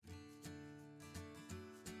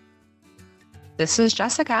This is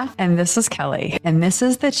Jessica. And this is Kelly. And this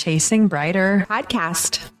is the Chasing Brighter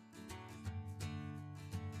podcast.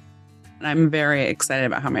 I'm very excited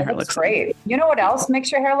about how my hair looks. Great. You know what else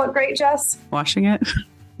makes your hair look great, Jess? Washing it.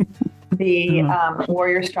 The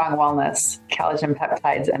Warrior Strong Wellness collagen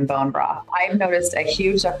peptides and bone broth. I've noticed a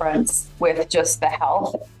huge difference with just the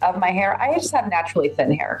health of my hair. I just have naturally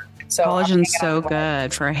thin hair. So collagen's so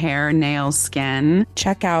good for hair, nails, skin.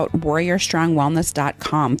 Check out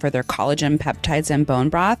warriorstrongwellness.com for their collagen peptides and bone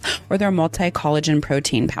broth or their multi-collagen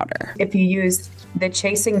protein powder. If you use the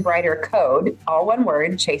Chasing Brighter code, all one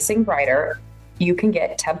word, Chasing Brighter, you can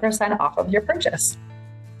get 10% off of your purchase.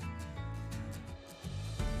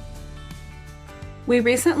 We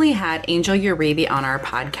recently had Angel Uribe on our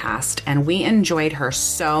podcast, and we enjoyed her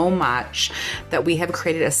so much that we have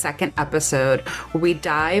created a second episode where we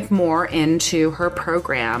dive more into her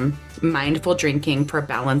program, Mindful Drinking for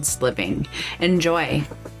Balanced Living. Enjoy.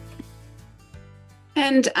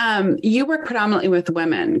 And you work predominantly with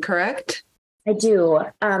women, correct? I do.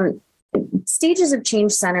 Stages of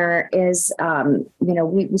Change Center is,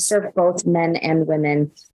 we serve both men and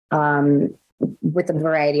women with a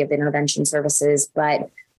variety of intervention services,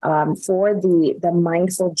 but for the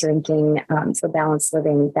mindful drinking for balanced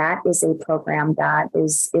living, that is a program that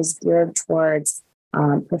is geared towards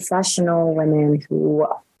professional women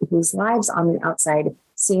whose lives on the outside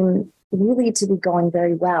seem really to be going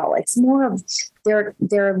very well. It's more of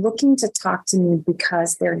they're looking to talk to me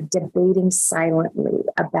because they're debating silently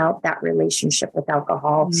about that relationship with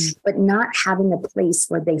alcohol, but not having a place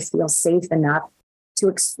where they feel safe enough to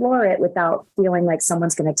explore it without feeling like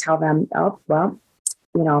someone's going to tell them, oh, well,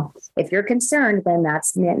 if you're concerned, then that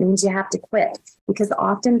means you have to quit. Because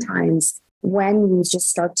oftentimes when you just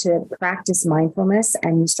start to practice mindfulness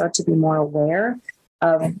and you start to be more aware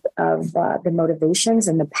of the motivations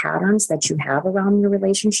and the patterns that you have around your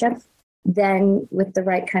relationship, then with the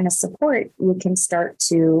right kind of support, you can start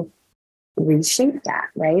to reshape that,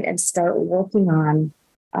 right? And start working on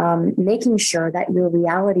making sure that your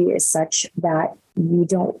reality is such that you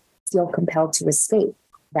don't feel compelled to escape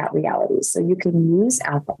that reality. So you can use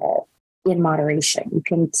alcohol in moderation. You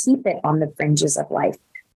can keep it on the fringes of life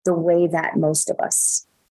the way that most of us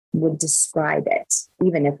would describe it,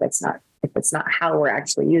 even if it's not how we're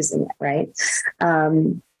actually using it, right?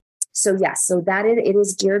 So that it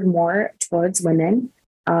is geared more towards women.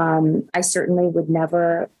 I certainly would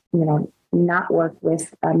never, not work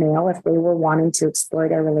with a male if they were wanting to explore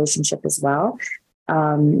their relationship as well.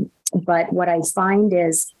 But what I find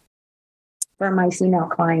is for my female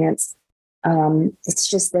clients, it's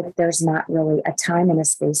just that there's not really a time and a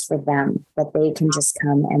space for them that they can just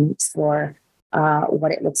come and explore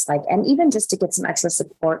what it looks like. And even just to get some extra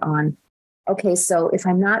support on, okay, so if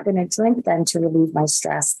I'm not going to drink then to relieve my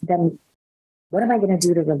stress, then what am I going to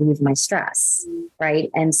do to relieve my stress, right?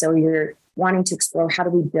 And so you're wanting to explore how do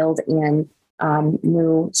we build in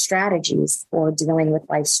new strategies for dealing with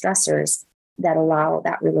life stressors that allow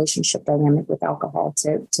that relationship dynamic with alcohol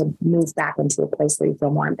to move back into a place where you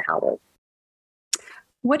feel more empowered.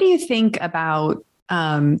 What do you think about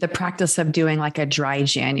the practice of doing like a dry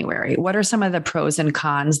January? What are some of the pros and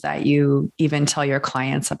cons that you even tell your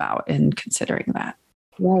clients about in considering that?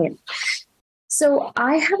 Right. So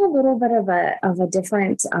I have a little bit of a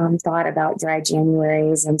different thought about dry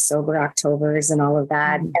Januaries and sober Octobers and all of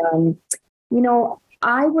that.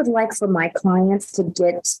 I would like for my clients to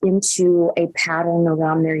get into a pattern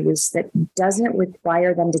around their use that doesn't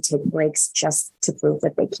require them to take breaks just to prove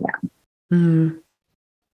that they can.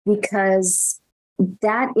 Because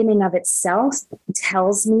that in and of itself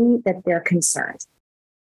tells me that they're concerned.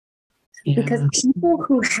 Yeah. Because people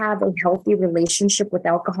who have a healthy relationship with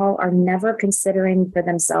alcohol are never considering for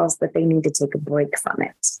themselves that they need to take a break from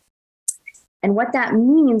it. And what that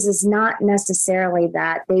means is not necessarily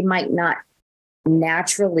that they might not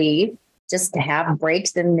naturally just have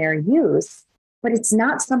breaks in their youth, but it's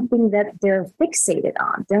not something that they're fixated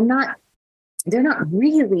on. They're not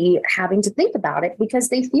really having to think about it because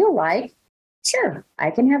they feel like, sure, I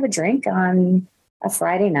can have a drink on a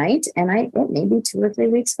Friday night and it may be 2 or 3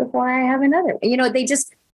 weeks before I have another. They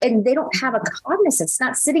don't have a cognizance. It's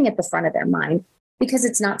not sitting at the front of their mind because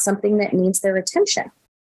it's not something that needs their attention.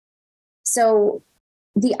 So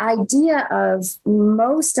the idea of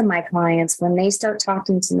most of my clients, when they start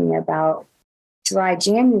talking to me about dry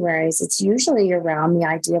Januaries, it's usually around the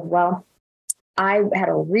idea of, well, I had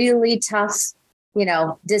a really tough,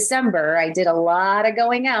 December. I did a lot of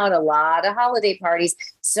going out, a lot of holiday parties.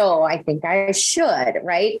 So I think I should,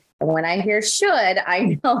 right? And when I hear should,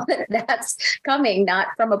 I know that that's coming not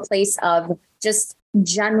from a place of just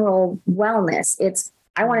general wellness. It's,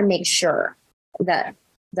 I want to make sure that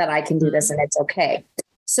that I can do this and it's okay.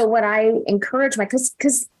 So what I encourage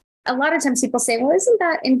because a lot of times people say, well, isn't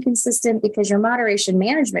that inconsistent because your moderation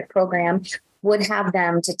management program would have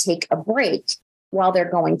them to take a break while they're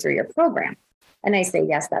going through your program? And I say,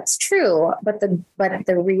 yes, that's true. But the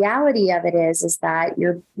reality of it is that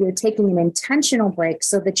you're taking an intentional break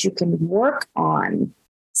so that you can work on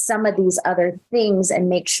some of these other things and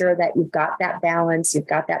make sure that you've got that balance, you've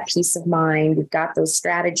got that peace of mind, you've got those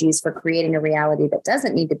strategies for creating a reality that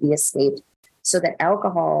doesn't need to be escaped, so that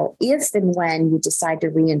alcohol, if and when you decide to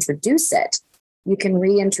reintroduce it, you can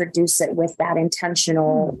reintroduce it with that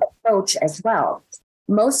intentional approach as well.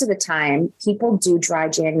 Most of the time, people do dry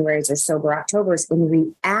Januaries or sober Octobers in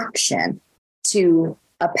reaction to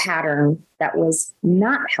a pattern that was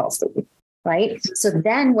not healthy, right? So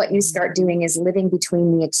then what you start doing is living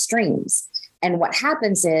between the extremes. And what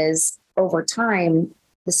happens is over time,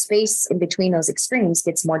 the space in between those extremes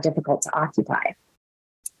gets more difficult to occupy.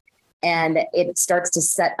 And it starts to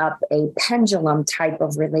set up a pendulum type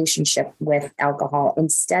of relationship with alcohol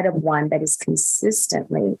instead of one that is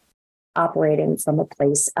consistently operating from a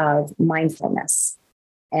place of mindfulness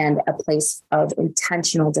and a place of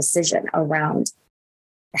intentional decision around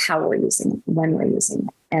how we're using it, when we're using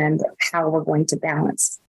it, and how we're going to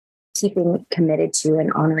balance keeping committed to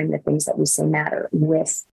and honoring the things that we say matter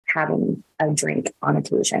with having a drink on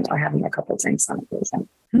occasion or having a couple drinks on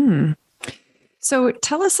occasion. So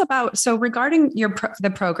tell us regarding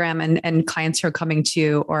the program and clients who are coming to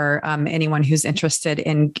you or anyone who's interested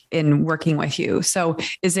in working with you. So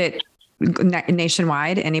is it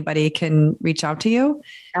nationwide? Anybody can reach out to you?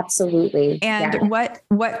 Absolutely. And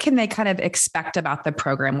what can they kind of expect about the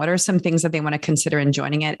program? What are some things that they want to consider in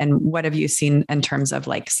joining it? And what have you seen in terms of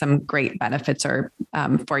like some great benefits or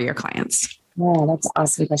for your clients? Oh, that's an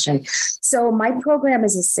awesome question. So my program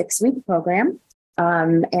is a 6-week program.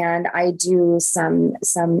 And I do some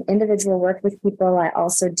individual work with people. I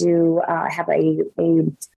also do have a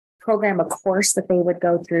program, a course that they would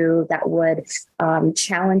go through that would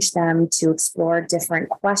challenge them to explore different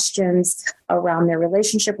questions around their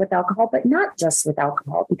relationship with alcohol, but not just with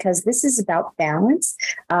alcohol, because this is about balance.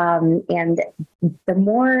 And the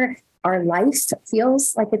more our life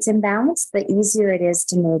feels like it's in balance, the easier it is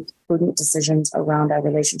to make prudent decisions around our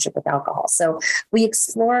relationship with alcohol. So we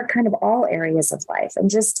explore kind of all areas of life and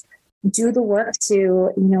just do the work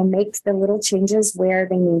to, make the little changes where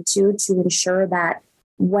they need to ensure that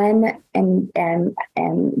when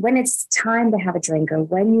when it's time to have a drink, or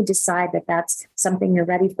when you decide that that's something you're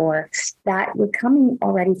ready for, that you're coming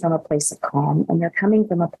already from a place of calm and you're coming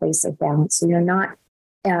from a place of balance. So you're not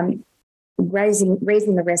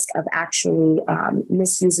raising the risk of actually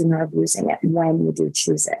misusing or abusing it when you do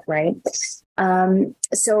choose it, right?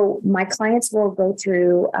 So my clients will go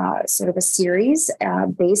through sort of a series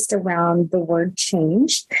based around the word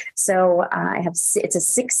change. So it's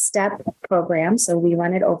a 6-step program. So we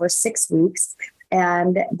run it over 6 weeks.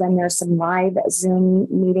 And then there's some live Zoom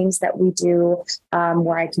meetings that we do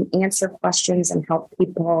where I can answer questions and help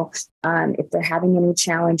people if they're having any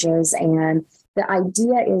challenges. And the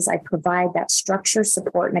idea is I provide that structure,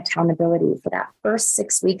 support, and accountability for that first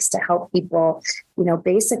 6 weeks to help people,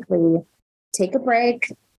 basically take a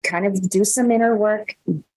break, kind of do some inner work,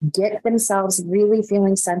 get themselves really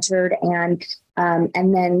feeling centered. And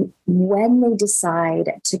then when they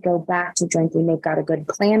decide to go back to drinking, they've got a good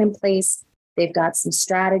plan in place. They've got some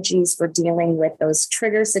strategies for dealing with those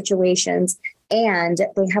trigger situations, and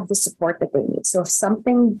they have the support that they need. So if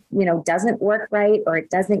something, doesn't work right, or it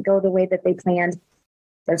doesn't go the way that they planned,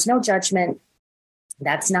 there's no judgment.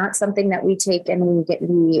 That's not something that we take and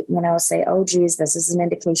we say, oh, geez, this is an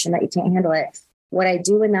indication that you can't handle it. What I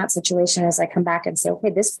do in that situation is I come back and say, okay,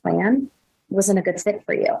 this plan wasn't a good fit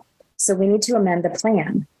for you. So we need to amend the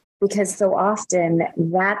plan, because so often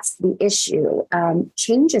that's the issue.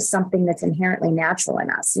 Change is something that's inherently natural in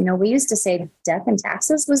us. We used to say death and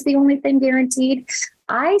taxes was the only thing guaranteed.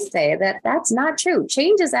 I say that that's not true.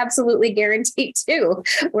 Change is absolutely guaranteed too.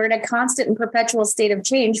 We're in a constant and perpetual state of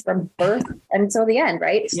change from birth until the end,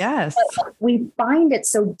 right? Yes. But we find it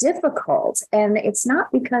so difficult, and it's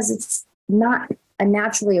not because it's not a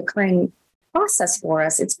naturally occurring process for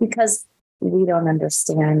us. It's because we don't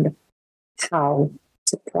understand how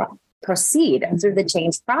to proceed through the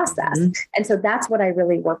change process. And so that's what I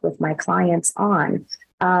really work with my clients on.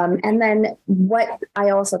 And then what I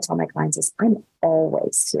also tell my clients is I'm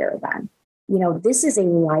always here then. This is a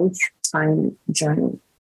lifetime journey.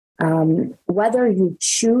 Whether you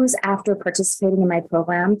choose after participating in my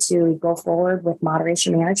program to go forward with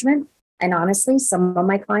moderation management, and honestly, some of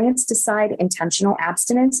my clients decide intentional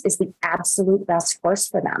abstinence is the absolute best course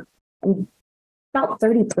for them. And about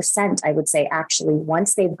 30%, I would say, actually,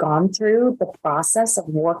 once they've gone through the process of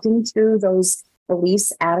working through those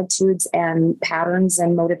beliefs, attitudes, and patterns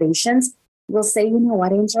and motivations, will say, you know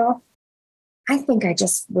what, Angel, I think I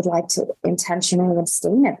just would like to intentionally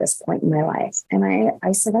abstain at this point in my life. And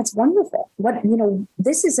I said, that's wonderful.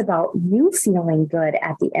 This is about you feeling good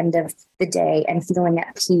at the end of the day and feeling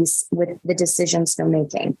at peace with the decisions you're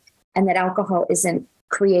making. And that alcohol isn't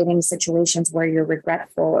creating situations where you're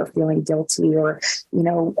regretful or feeling guilty or,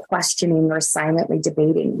 questioning or silently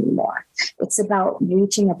debating anymore. It's about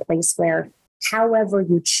reaching a place where however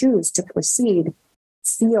you choose to proceed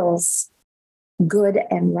feels good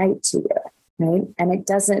and right to you. Right. And it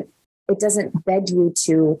doesn't beg you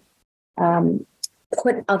to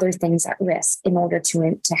put other things at risk in order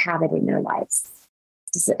to have it in your life,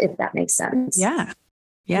 if that makes sense. Yeah.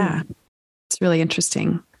 Yeah. It's really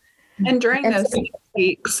interesting. And during those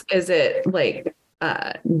weeks, is it like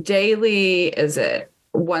daily? Is it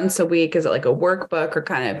once a week? Is it like a workbook, or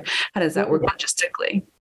kind of how does that work logistically?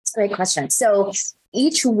 That's a great question. So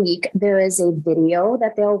each week there is a video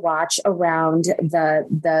that they'll watch around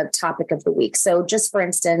the topic of the week. So just for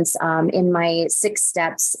instance, in my 6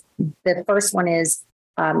 steps, the first one is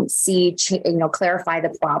clarify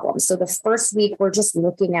the problem. So the first week we're just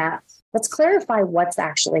looking at, let's clarify what's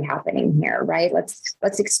actually happening here, right?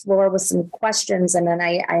 Let's explore with some questions. And then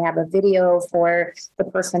I have a video for the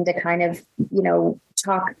person to kind of,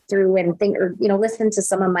 talk through and think, or, listen to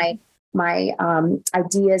some of my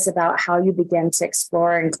ideas about how you begin to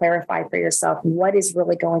explore and clarify for yourself what is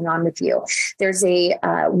really going on with you. There's a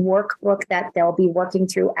workbook that they'll be working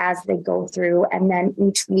through as they go through. And then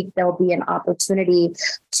each week there'll be an opportunity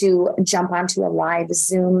to jump onto a live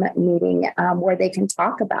Zoom meeting where they can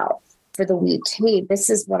talk about for the week, hey, this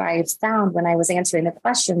is what I found when I was answering the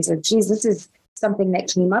questions, or geez, this is something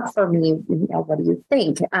that came up for me. What do you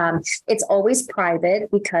think? It's always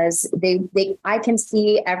private because I can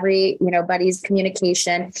see every, buddy's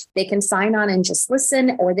communication. They can sign on and just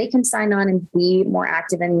listen, or they can sign on and be more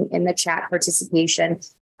active in the chat participation.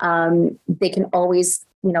 They can always,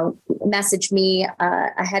 message me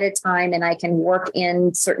ahead of time, and I can work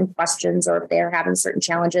in certain questions, or if they're having certain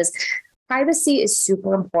challenges. Privacy is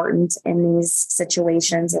super important in these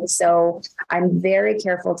situations. And so I'm very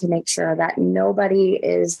careful to make sure that nobody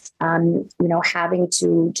is, having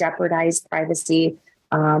to jeopardize privacy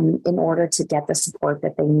in order to get the support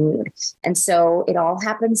that they need. And so it all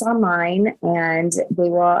happens online, and they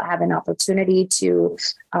will have an opportunity to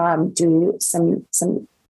do some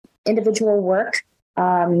individual work,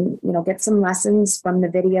 get some lessons from the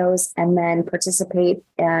videos, and then participate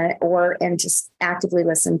and just actively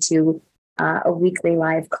listen to a weekly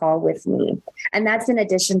live call with me. And that's in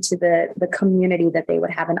addition to the community that they would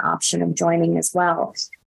have an option of joining as well.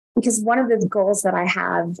 Because one of the goals that I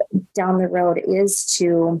have down the road is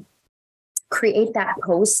to create that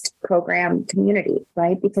post-program community,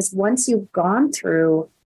 right? Because once you've gone through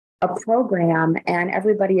a program and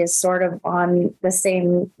everybody is sort of on the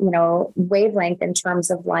same, wavelength in terms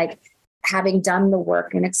of like having done the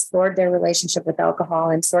work and explored their relationship with alcohol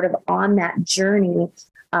and sort of on that journey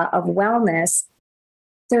of wellness,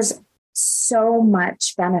 there's so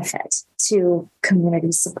much benefit to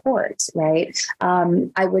community support, right?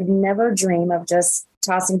 I would never dream of just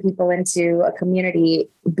tossing people into a community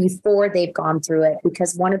before they've gone through it,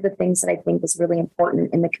 because one of the things that I think is really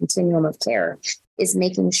important in the continuum of care is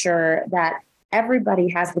making sure that everybody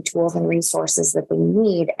has the tools and resources that they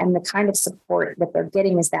need, and the kind of support that they're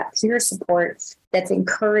getting is that peer support that's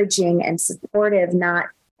encouraging and supportive, not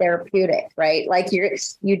therapeutic, right? Like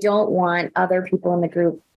you don't want other people in the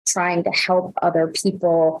group trying to help other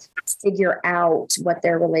people figure out what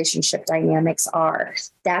their relationship dynamics are.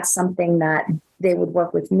 That's something that they would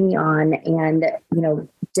work with me on and,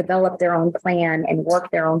 develop their own plan and work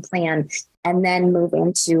their own plan, and then move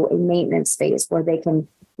into a maintenance phase where they can,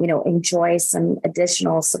 enjoy some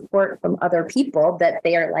additional support from other people that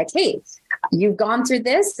they are like, hey, you've gone through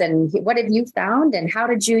this, and what have you found? And how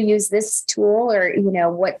did you use this tool? Or,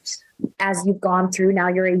 what, as you've gone through, now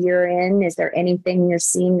you're a year in, is there anything you're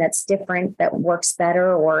seeing that's different, that works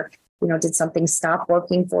better? Or, did something stop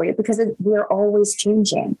working for you? Because we're always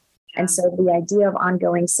changing. And so the idea of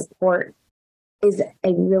ongoing support is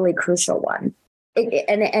a really crucial one.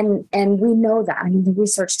 And we know that. I mean, the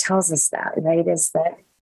research tells us that, right? Is that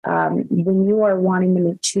when you are wanting to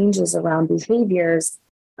make changes around behaviors,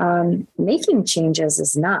 making changes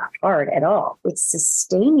is not hard at all. It's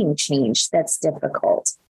sustaining change that's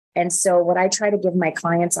difficult. And so what I try to give my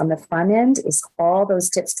clients on the front end is all those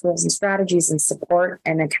tips, tools, and strategies, and support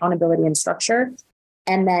and accountability and structure,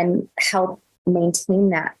 and then help maintain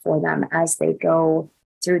that for them as they go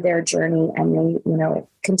through their journey, and they,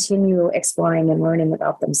 continue exploring and learning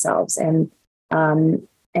about themselves and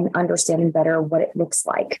understanding better what it looks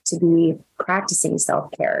like to be practicing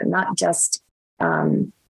self-care, not just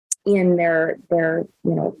in their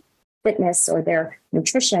fitness or their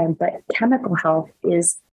nutrition, but chemical health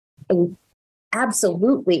is a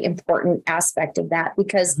absolutely important aspect of that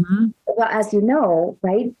because, well, as you know,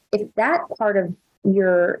 right, if that part of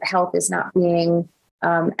your health is not being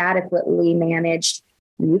adequately managed,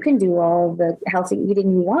 you can do all the healthy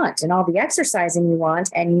eating you want and all the exercising you want,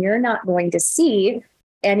 and you're not going to see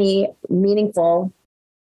any meaningful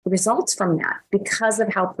results from that because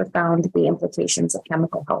of how profound the implications of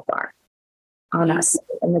chemical health are on us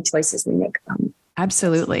and the choices we make.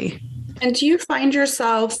 Absolutely. And do you find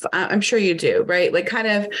yourself, I'm sure you do, right? Like kind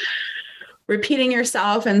of repeating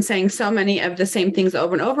yourself and saying so many of the same things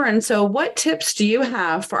over and over. And so what tips do you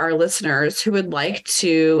have for our listeners who would like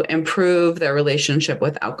to improve their relationship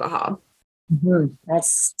with alcohol?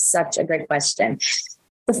 That's such a great question.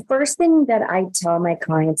 The first thing that I tell my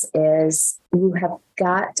clients is you've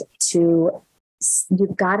got to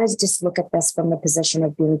just look at this from the position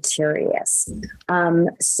of being curious.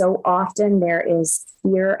 So often there is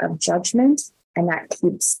fear of judgment, and that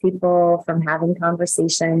keeps people from having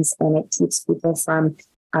conversations, and it keeps people from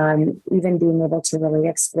even being able to really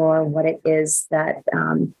explore what it is that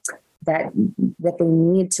they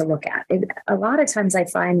need to look at. A lot of times I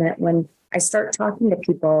find that when I start talking to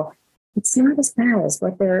people, it's not as bad as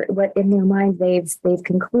what in their mind they've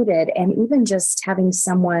concluded. And even just having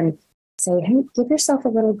someone say, hey, give yourself a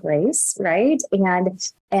little grace, right?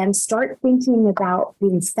 And start thinking about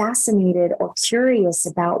being fascinated or curious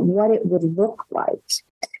about what it would look like.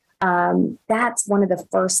 That's one of the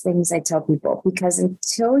first things I tell people, because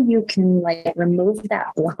until you can remove that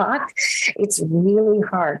block, it's really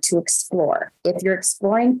hard to explore. If you're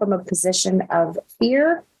exploring from a position of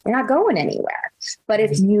fear, you're not going anywhere. But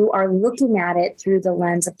if you are looking at it through the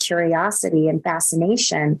lens of curiosity and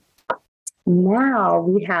fascination, now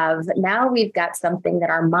we've got something that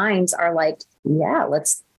our minds are like, yeah,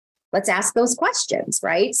 let's ask those questions,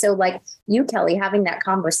 right? So like you, Kelly, having that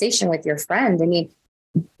conversation with your friend, I mean,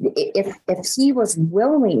 if he was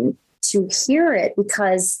willing to hear it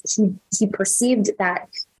because he perceived that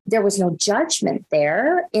there was no judgment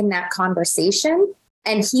there in that conversation,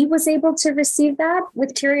 and he was able to receive that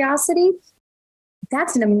with curiosity,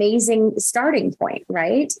 that's an amazing starting point,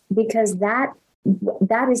 right? Because that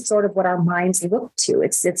is sort of what our minds look to.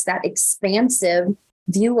 It's that expansive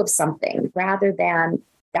view of something rather than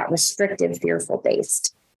that restrictive,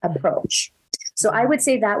 fearful-based approach. So I would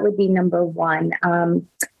say that would be number one.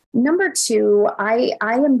 Number two, I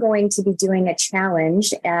am going to be doing a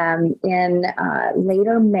challenge in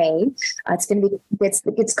later May.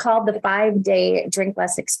 It's called the 5-Day Drink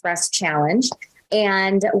Less Express Challenge.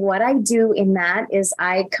 And what I do in that is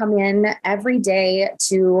I come in every day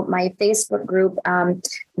to my Facebook group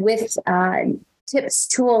with tips,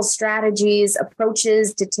 tools, strategies,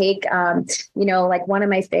 approaches to take, like one of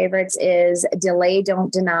my favorites is delay,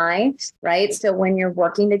 don't deny, right? So when you're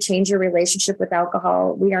working to change your relationship with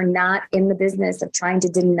alcohol, we are not in the business of trying to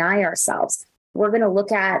deny ourselves. We're going to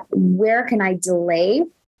look at where can I delay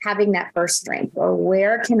having that first drink, or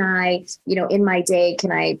where can I, in my day,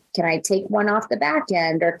 can I take one off the back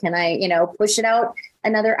end, or can I, push it out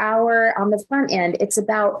another hour on the front end? It's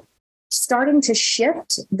about starting to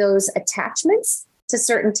shift those attachments to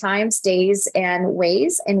certain times, days, and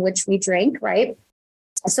ways in which we drink, right?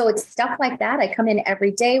 So it's stuff like that. I come in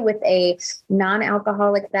every day with a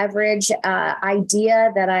non-alcoholic beverage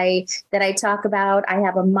idea that I talk about. I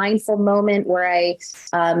have a mindful moment where I,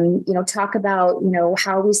 talk about,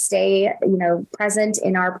 how we stay, present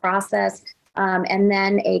in our process. And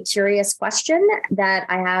then a curious question that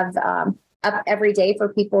I have up every day for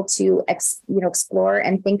people to explore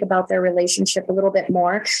and think about their relationship a little bit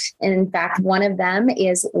more. And in fact, one of them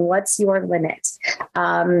is, what's your limit?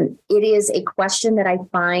 It is a question that I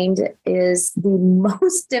find is the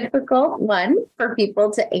most difficult one for people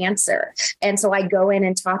to answer. And so I go in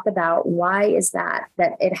and talk about why is that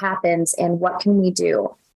it happens, and what can we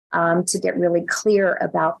do to get really clear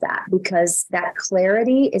about that, because that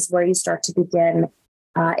clarity is where you start to begin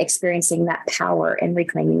experiencing that power and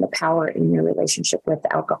reclaiming the power in your relationship with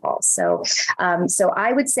alcohol. So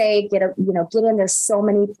I would say get in. There's so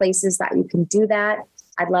many places that you can do that.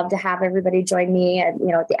 I'd love to have everybody join me at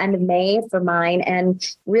the end of May for mine. And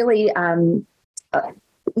really,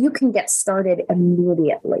 you can get started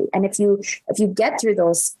immediately. And if you get through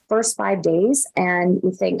those first 5 days and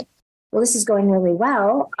you think, well, this is going really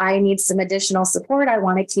well. I need some additional support. I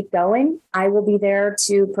want to keep going. I will be there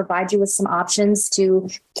to provide you with some options to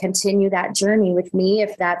continue that journey with me,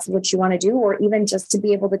 if that's what you want to do, or even just to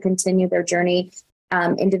be able to continue their journey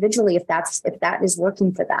individually, if that is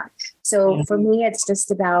working for them. So for me, it's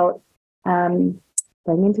just about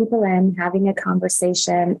bringing people in, having a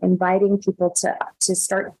conversation, inviting people to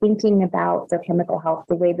start thinking about their chemical health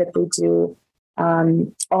the way that they do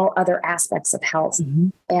all other aspects of health,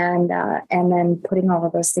 and then putting all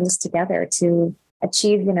of those things together to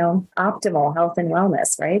achieve, optimal health and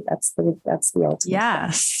wellness. Right? That's the ultimate.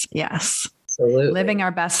 Yes. Absolutely. Living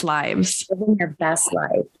our best lives. Living your best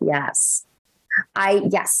life. Yes. I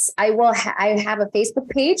will. I have a Facebook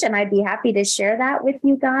page, and I'd be happy to share that with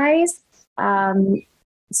you guys,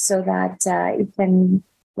 so that you can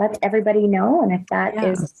let everybody know. And if that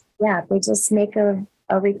is, if they just make a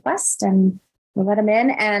request and we'll let them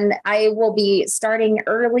in. And I will be starting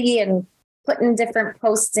early and putting different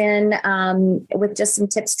posts in with just some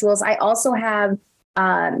tips, tools. I also have,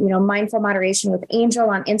 Mindful Moderation with Angel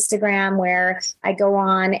on Instagram, where I go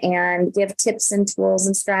on and give tips and tools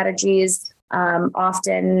and strategies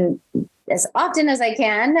often as I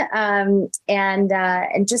can,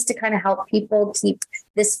 and just to kind of help people keep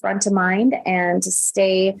this front of mind and to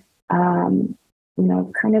stay, kind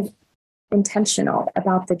of intentional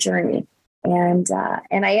about the journey. And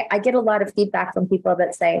I get a lot of feedback from people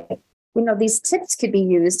that say, these tips could be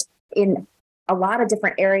used in a lot of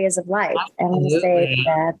different areas of life. And I say,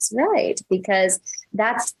 that's right, because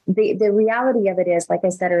that's the reality of it is, like I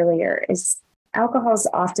said earlier, is alcohol is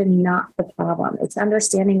often not the problem. It's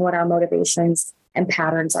understanding what our motivations and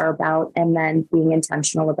patterns are about, and then being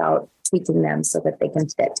intentional about tweaking them so that they can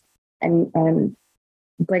fit and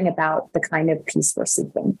bring about the kind of peace we're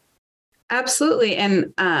seeking. Absolutely.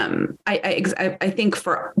 And I think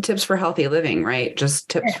for tips for healthy living, right? Just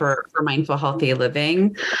tips for mindful, healthy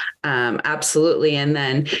living. Absolutely. And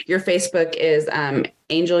then your Facebook is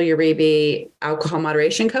Angel Uribe, Alcohol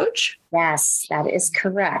Moderation Coach. Yes, that is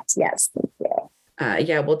correct. Yes. Thank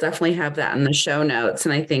you. We'll definitely have that in the show notes.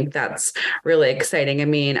 And I think that's really exciting. I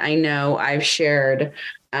mean, I know I've shared,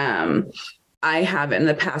 I have in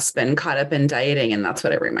the past been caught up in dieting, and that's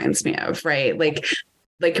what it reminds me of, right? Like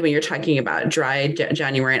when you're talking about dry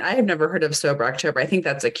January, and I have never heard of sober October. I think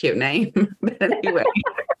that's a cute name, but anyway,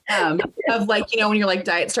 of when you're like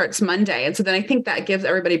diet starts Monday. And so then I think that gives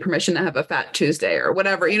everybody permission to have a fat Tuesday or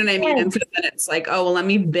whatever, you know what I mean? And so then it's like, oh, well, let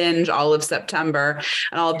me binge all of September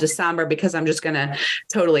and all of December because I'm just going to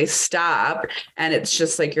totally stop. And it's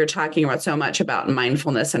just like, you're talking about so much about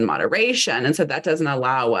mindfulness and moderation. And so that doesn't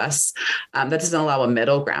allow us, that doesn't allow a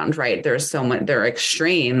middle ground, right? There are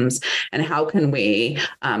extremes, and how can we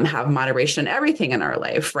have moderation in everything in our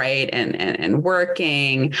life, right? And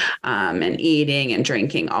working, and eating and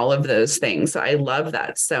drinking, all of those things. So I love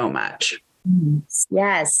that so much.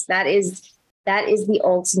 Yes, that is the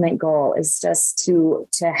ultimate goal, is just to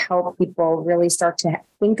help people really start to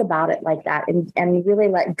think about it like that, and really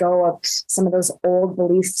let go of some of those old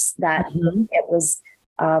beliefs that it was,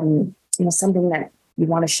 something that you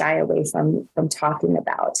want to shy away from talking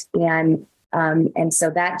about. And so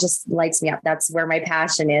that just lights me up. That's where my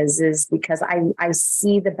passion is because I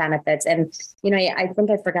see the benefits. And, I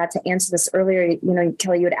think I forgot to answer this earlier.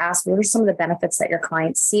 Kelly, you had asked, what are some of the benefits that your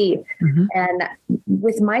clients see? And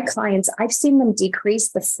with my clients, I've seen them decrease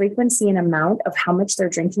the frequency and amount of how much they're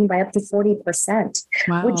drinking by up to 40%,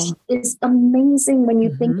 which is amazing when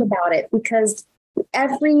you think about it, because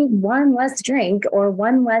every one less drink or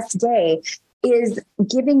one less day is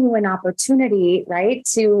giving you an opportunity, right,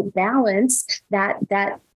 to balance that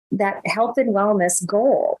health and wellness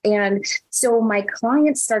goal. And so my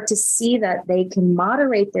clients start to see that they can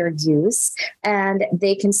moderate their use, and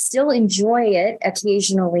they can still enjoy it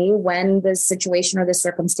occasionally when the situation or the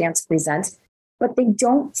circumstance presents, but they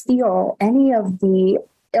don't feel any of the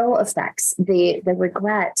ill effects, the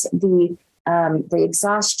regret, the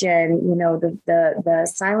exhaustion,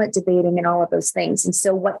 the silent debating and all of those things. And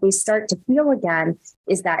so what they start to feel again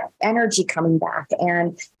is that energy coming back,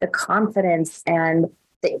 and the confidence and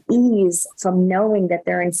the ease from knowing that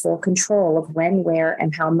they're in full control of when, where,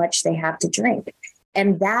 and how much they have to drink.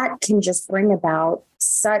 And that can just bring about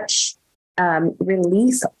such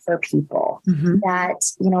relief for people that,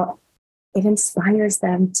 it inspires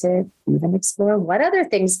them to even explore what other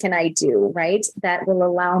things can I do, right, that will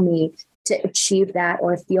allow me to achieve that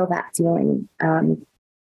or feel that feeling,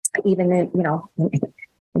 even in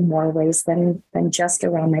more ways than just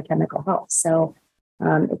around my chemical health. So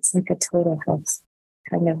it's like a total health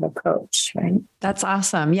kind of approach, right? That's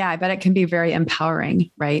awesome. Yeah, I bet it can be very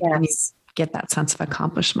empowering, right? Yes. When you get that sense of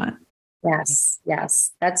accomplishment. Yes.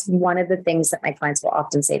 Yes. That's one of the things that my clients will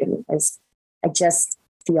often say to me is, I just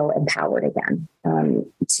feel empowered again,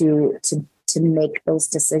 to make those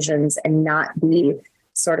decisions and not be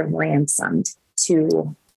sort of ransomed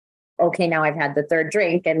to, okay, now I've had the third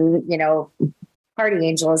drink and, Party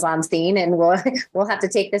Angel is on scene and we'll have to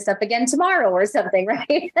take this up again tomorrow or something,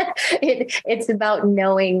 right? It's about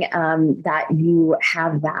knowing that you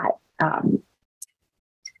have that.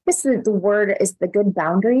 The word is the good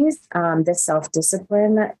boundaries, the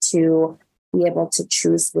self-discipline to be able to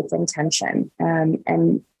choose with intention,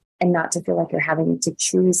 and not to feel like you're having to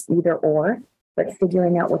choose either or, but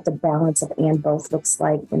figuring out what the balance of and both looks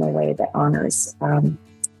like in a way that honors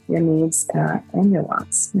your needs and your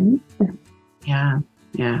wants. Right?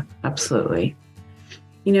 Yeah, absolutely.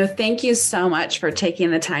 Thank you so much for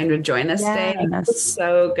taking the time to join us today. It was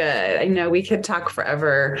so good. I know we could talk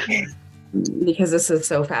forever because this is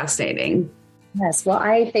so fascinating. Yes. Well,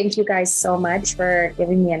 I thank you guys so much for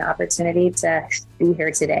giving me an opportunity to be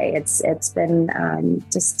here today. It's been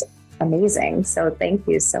just amazing. So thank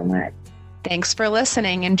you so much. Thanks for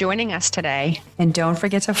listening and joining us today. And don't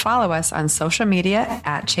forget to follow us on social media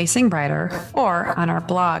at Chasing Brighter or on our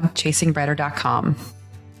blog, chasingbrighter.com.